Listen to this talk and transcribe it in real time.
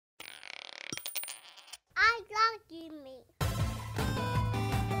blocking me.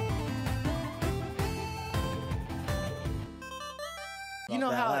 You know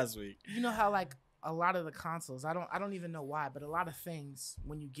how last week. You know how like a lot of the consoles, I don't even know why, but a lot of things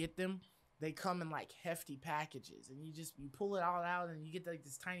when you get them, they come in like hefty packages, and you pull it all out and you get like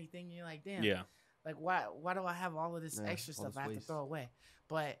this tiny thing, and you're like, damn, Yeah. like why do I have all of this extra all stuff this I have to waste. throw away?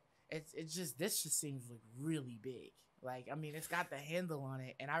 But it's just this just seems like really big. Like, I mean, it's got the handle on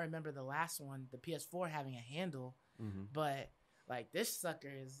it, and I remember the last one, the PS4, having a handle, but like this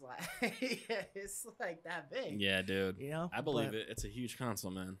sucker is like it's like that big. Yeah, dude. You know, I believe it. It's a huge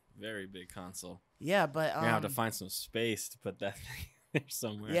console, man. Very big console. Yeah, but You're gonna have to find some space to put that thing there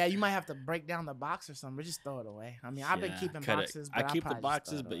somewhere. yeah, you might have to break down the box or something, or just throw it away. I mean, I've been keeping boxes. But I keep the I'll probably just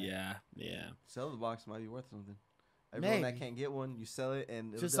boxes, throw it but away. yeah. Sell the box might be worth something. Everyone that Maybe. can't get one, you sell it,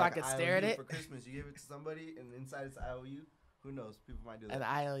 and it'll Just be so I like could an stare at IOU it? for Christmas. You give it to somebody, and inside it's IOU. Who knows? People might do that. An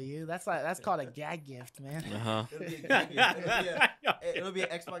IOU. That's called a gag gift, man. Uh-huh. It'll be a gag gift. It'll be an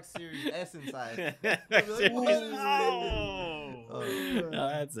Xbox Series S inside. It'll be like, what is this? Oh. Oh. No,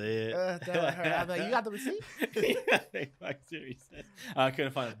 that's it. That would hurt. I'm like, you got the receipt? Xbox Series S. I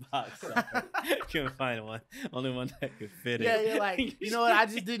couldn't find a box. Couldn't find one. Only one that could fit Yeah, it. you're like, you know what? I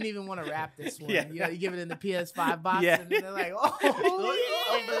just didn't even want to wrap this one. Yeah. You know, you give it in the PS5 box, Yeah. and then they're like, oh,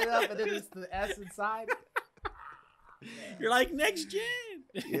 open it up, and then it's the S inside. You're like next gen.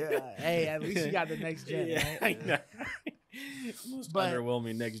 Yeah. Hey, at least you got the next gen, Yeah, right? I know. Most But-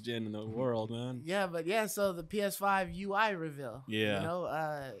 underwhelming next gen in the world, man. Yeah, but yeah, so the PS5 UI reveal. Yeah. You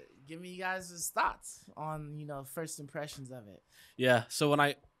know, give me you guys' thoughts on, first impressions of it. Yeah. So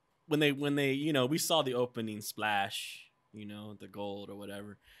when they we saw the opening splash, the gold or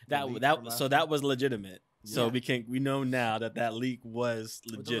whatever. The leak from That last so that was legitimate. So Yeah. we know now that leak was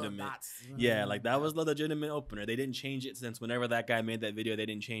With the little legitimate. dots. Yeah, like that was the legitimate opener. They didn't change it since whenever that guy made that video. They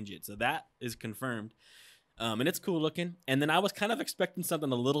didn't change it, so that is confirmed. And it's cool looking. And then I was kind of expecting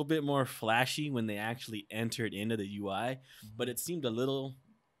something a little bit more flashy when they actually entered into the UI, but it seemed a little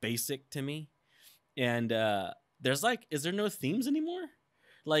basic to me. And there's is there no themes anymore?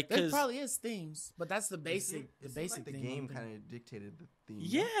 Like, There 'cause- probably is themes, but that's the basic, It the seems basic like the thing. game kind of dictated the theme.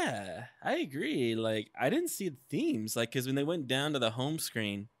 yeah, I agree. Like, I didn't see themes. Like, because when they went down to the home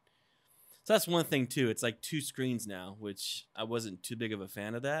screen, so that's one thing too. It's like two screens now, which I wasn't too big of a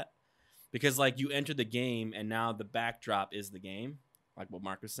fan of that. Because like you enter the game and now the backdrop is the game, like what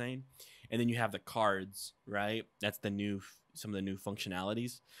Mark was saying, and then you have the cards, right? That's some of the new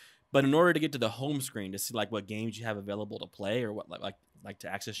functionalities. But in order to get to the home screen to see like what games you have available to play or what like to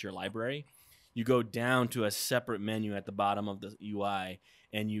access your library, you go down to a separate menu at the bottom of the UI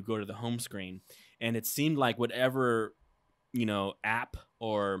and you go to the home screen. And it seemed like whatever app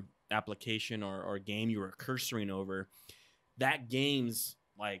or application or game you were cursoring over, that game's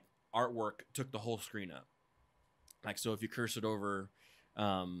like artwork took the whole screen up. Like, so if you cursored over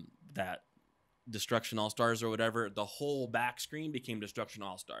that Destruction All Stars or whatever, the whole back screen became Destruction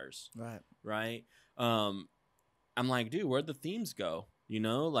All Stars. Right. I'm like, dude, where'd the themes go?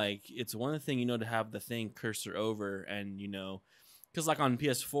 Like it's one thing, to have the thing cursor over and, because like on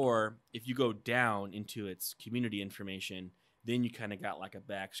PS4, if you go down into its community information, then you kind of got like a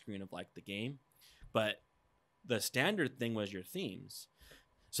back screen of like the game. But the standard thing was your themes.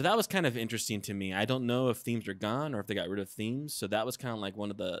 So that was kind of interesting to me. I don't know if themes are gone or if they got rid of themes. So that was kind of like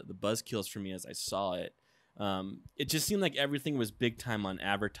one of the buzz kills for me as I saw it. It just seemed like everything was big time on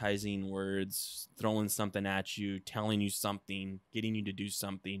advertising words, throwing something at you, telling you something, getting you to do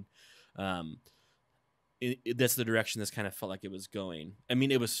something. That's the direction this kind of felt like it was going. I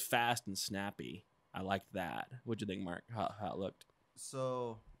mean, it was fast and snappy. I liked that. What'd you think, Mark? How it looked?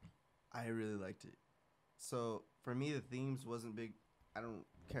 So, I really liked it. So, for me, the themes wasn't big. I don't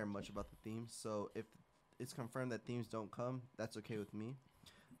care much about the themes. So, if it's confirmed that themes don't come, that's okay with me.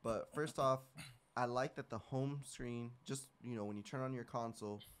 But first off, I like that the home screen, just, when you turn on your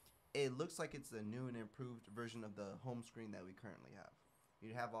console, it looks like it's a new and improved version of the home screen that we currently have.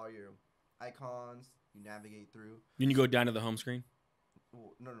 You have all your icons, you navigate through. When you go down to the home screen?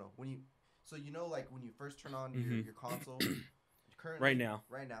 Well, no. When you first turn on your console, currently, Right now.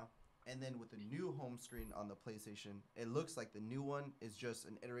 and then with the new home screen on the PlayStation, it looks like the new one is just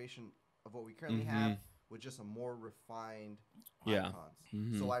an iteration of what we currently have with just a more refined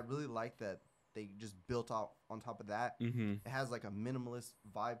icons. So I really like that they just built off on top of that. It has like a minimalist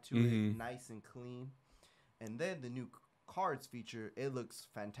vibe to it, nice and clean. And then the new cards feature, it looks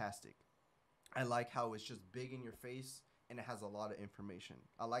fantastic. I like how it's just big in your face and it has a lot of information.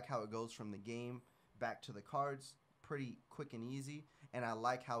 I like how it goes from the game back to the cards pretty quick and easy. And I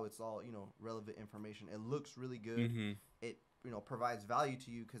like how it's all, relevant information. It looks really good. provides value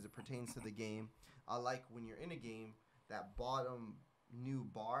to you because it pertains to the game. I like when you're in a game, that bottom new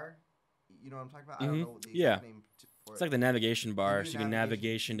bar. You know what I'm talking about? I don't know the exact name for it. It's like the navigation bar, so you can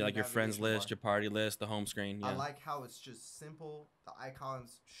navigation to like your friends list, your party list, the home screen. Yeah. I like how it's just simple. The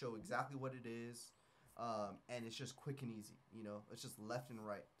icons show exactly what it is, and it's just quick and easy. It's just left and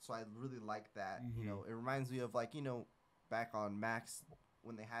right. So I really like that. It reminds me of like back on Macs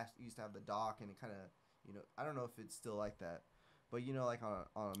when they used to have the dock, and it kind of I don't know if it's still like that. But like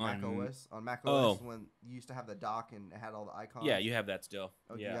on Mac OS, when you used to have the dock and it had all the icons. Yeah, you have that still.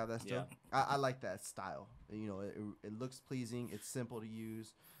 Oh, yeah. You have that still? Yeah. I like that style. It looks pleasing. It's simple to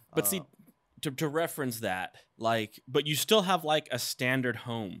use. But see, to reference that, but you still have like a standard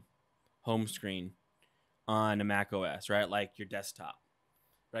home screen on a Mac OS, right? Like your desktop,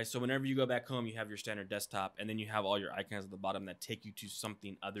 right? So whenever you go back home, you have your standard desktop, and then you have all your icons at the bottom that take you to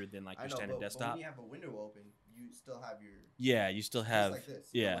something other than like your standard desktop. But when you have a window open, you still have your... Yeah, you still have... Just like this.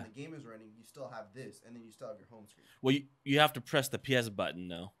 Yeah. When the game is running, you still have this, and then you still have your home screen. Well, you have to press the PS button,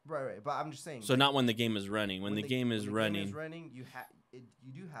 though. Right. But I'm just saying... So not when the game is running. When the game is running... you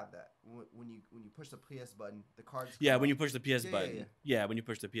do have that. When you push the PS button, the cards... Yeah, when you push the PS button. Yeah, when you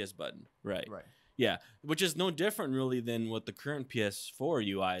push the PS button. Right. Yeah, which is no different, really, than what the current PS4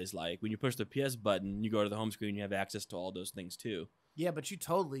 UI is like. When you push the PS button, you go to the home screen, you have access to all those things, too. Yeah, but you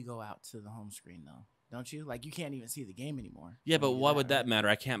totally go out to the home screen, though. Don't you? Like, you can't even see the game anymore. Yeah, but why would that matter?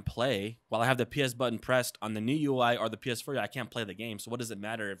 I can't play. While I have the PS button pressed on the new UI or the PS4, I can't play the game. So what does it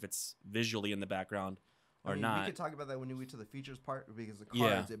matter if it's visually in the background or not? We could talk about that when we get to the features part, because the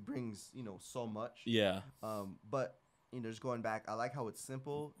cards, it brings, so much. Yeah. But, just going back, I like how it's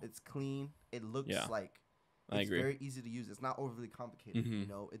simple. It's clean. It looks like... I agree. It's very easy to use. It's not overly complicated.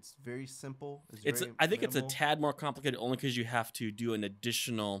 It's very simple. I think it's a tad more complicated only because you have to do an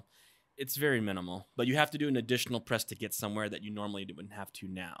additional... It's very minimal, but you have to do an additional press to get somewhere that you normally wouldn't have to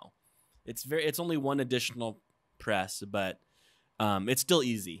now. It's only one additional press, but it's still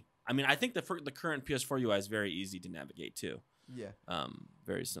easy. I mean, I think the current PS4 UI is very easy to navigate too. Yeah.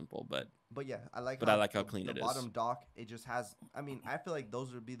 Very simple, but yeah, I like how clean it is. The bottom dock, it just has. I mean, I feel like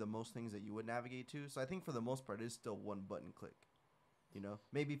those would be the most things that you would navigate to. So I think for the most part, it's still one button click.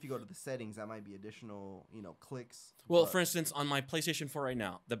 Maybe if you go to the settings, that might be additional, clicks. Well, for instance, on my PlayStation 4 right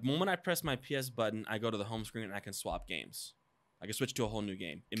now, the moment I press my PS button, I go to the home screen and I can swap games. I can switch to a whole new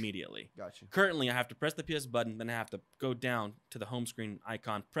game immediately. Gotcha. Currently, I have to press the PS button, then I have to go down to the home screen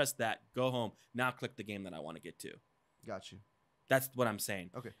icon, press that, go home, now click the game that I want to get to. Gotcha. That's what I'm saying.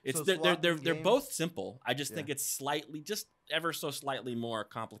 Okay. It's they're both simple. I just think it's just ever so slightly more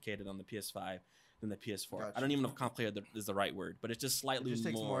complicated on the PS5 than the PS4. Gotcha. I don't even know if complicated is the right word, but it's just slightly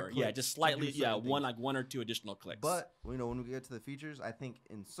more. Yeah, just slightly. Yeah, one or two additional clicks. But when we get to the features, I think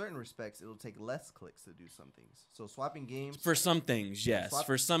in certain respects it'll take less clicks to do some things. So swapping games for some things, yes.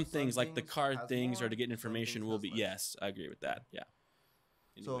 For some things like the card things or to get information will be yes. I agree with that. Yeah.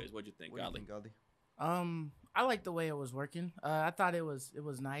 Anyways, what'd you think, Godly? I like the way it was working. I thought it was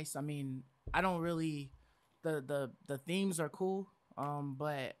nice. I mean, I don't really the themes are cool.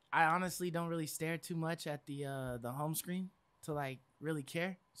 But I honestly don't really stare too much at the home screen to like really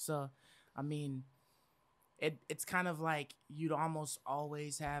care. So, I mean, it's kind of like you'd almost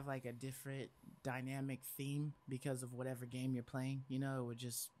always have like a different dynamic theme because of whatever game you're playing. It would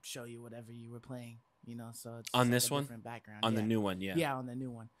just show you whatever you were playing. So it's on like this one, background on the new one, yeah, on the new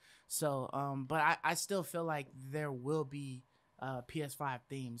one. So, but I still feel like there will be PS5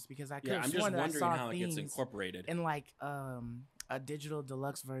 themes because I could have sworn that I saw how it gets incorporated in like a digital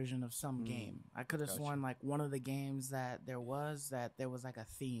deluxe version of some game. I could have sworn like one of the games that there was like a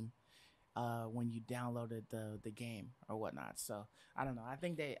theme when you downloaded the game or whatnot. So I don't know. I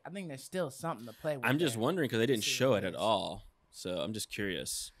think there's still something to play with. I'm just wondering because they didn't show it at all. So I'm just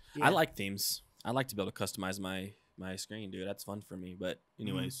curious. Yeah. I like themes. I like to be able to customize my screen, dude. That's fun for me. But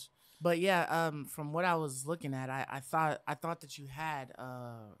anyways. But yeah, from what I was looking at, I thought that you had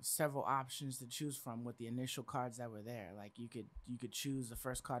several options to choose from with the initial cards that were there. Like you could choose the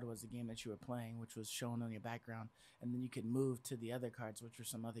first card was the game that you were playing, which was shown on your background, and then you could move to the other cards, which were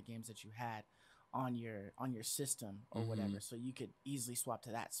some other games that you had on your system or whatever. So you could easily swap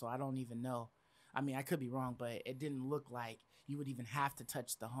to that. So I don't even know. I mean, I could be wrong, but it didn't look like you would even have to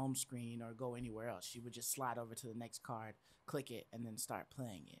touch the home screen or go anywhere else. You would just slide over to the next card, click it, and then start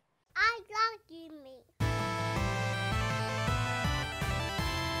playing it. I love you, me.